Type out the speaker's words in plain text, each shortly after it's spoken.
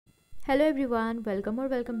Hello everyone,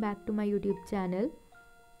 welcome back to my YouTube channel.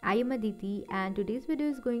 I am Aditi and today's video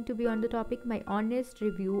is going to be on the topic my honest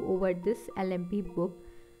review over this LMP book.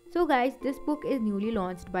 So guys, this book is newly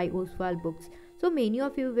launched by Oswaal Books. So many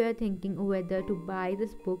of you were thinking whether to buy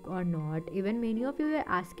this book or not. Even many of you were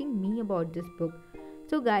asking me about this book.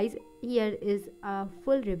 So guys, here is a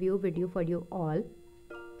full review video for you all.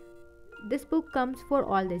 This book comes for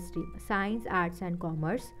all the stream, science, arts and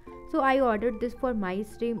commerce. So I ordered this for my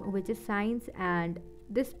stream, which is science, and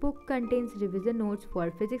this book contains revision notes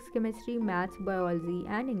for physics, chemistry, maths, biology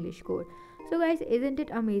and English core. So guys, isn't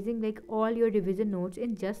it amazing, like all your revision notes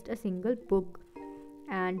in just a single book?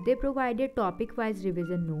 And they provided topic wise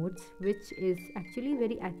revision notes, which is actually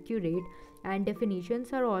very accurate, and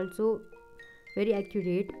definitions are also very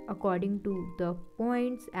accurate according to the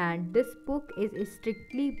points. And this book is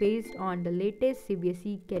strictly based on the latest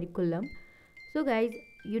CBSE curriculum. So guys,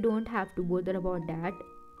 you don't have to bother about that.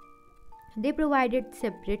 They provided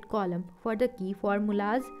separate column for the key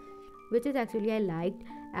formulas, which is actually I liked,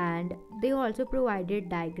 and they also provided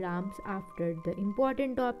diagrams after the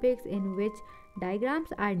important topics in which diagrams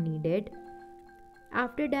are needed.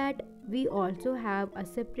 After that, we also have a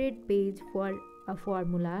separate page for a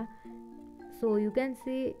formula. So you can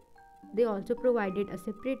see they also provided a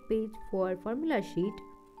separate page for formula sheet.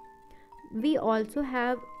 We also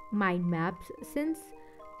have mind maps, since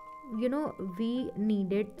we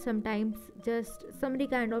needed sometimes just somebody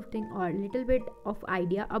kind of thing or little bit of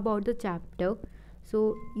idea about the chapter,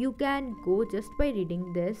 so you can go just by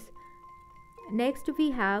reading this. Next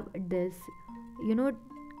we have this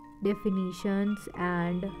definitions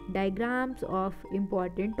and diagrams of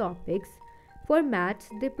important topics. For maths,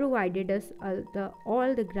 they provided us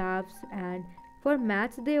all the graphs, and for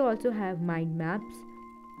maths they also have mind maps,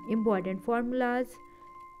 important formulas.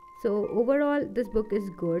 So overall this book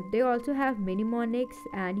is good. They also have mnemonics,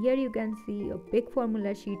 and here you can see a big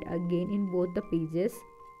formula sheet again in both the pages.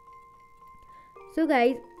 So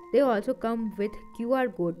guys, they also come with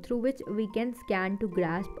QR code through which we can scan to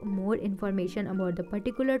grasp more information about the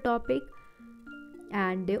particular topic.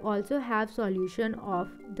 And they also have solution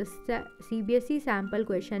of the CBSE sample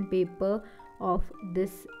question paper of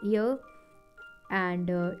this year, and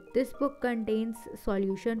this book contains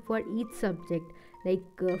solution for each subject, like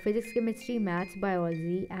physics, chemistry, maths,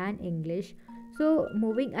 biology and English. So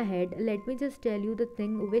moving ahead, let me just tell you the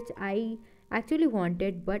thing which I actually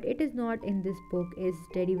wanted but it is not in this book, is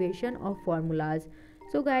derivation of formulas.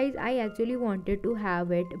 So guys, I actually wanted to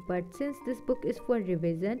have it, but since this book is for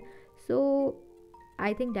revision, so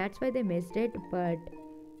I think that's why they missed it. But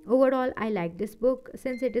overall I like this book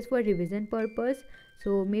since it is for revision purpose,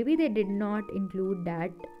 so maybe they did not include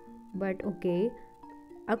that, but okay.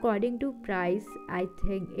 According to price, I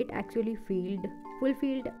think it actually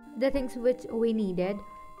fulfilled the things which we needed.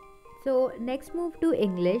 So next move to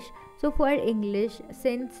English. So for English,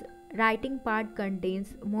 since writing part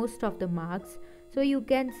contains most of the marks, so you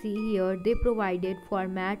can see here they provided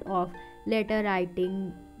format of letter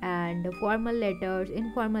writing and formal letters,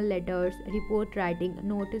 informal letters, report writing,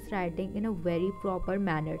 notice writing in a very proper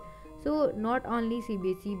manner. So not only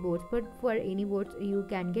CBSE boards but for any boards you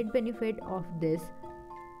can get benefit of this.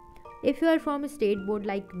 If you are from a state board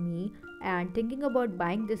like me and thinking about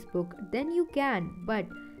buying this book, then you can, but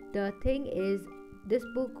the thing is this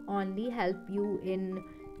book only help you in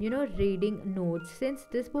reading notes, since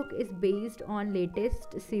this book is based on latest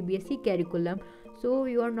CBSE curriculum. So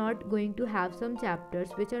you are not going to have some chapters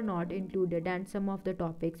which are not included and some of the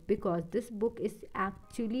topics, because this book is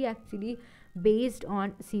actually based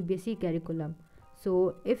on CBSE curriculum.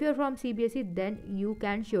 So if you're from CBSE, then you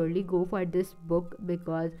can surely go for this book,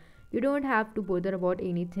 because you don't have to bother about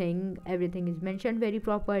anything, everything is mentioned very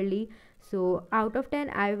properly. So out of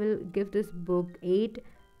 10 I will give this book 8,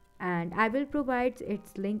 and I will provide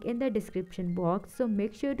its link in the description box. So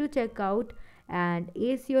make sure to check out and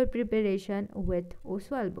ace your preparation with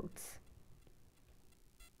Oswaal Books.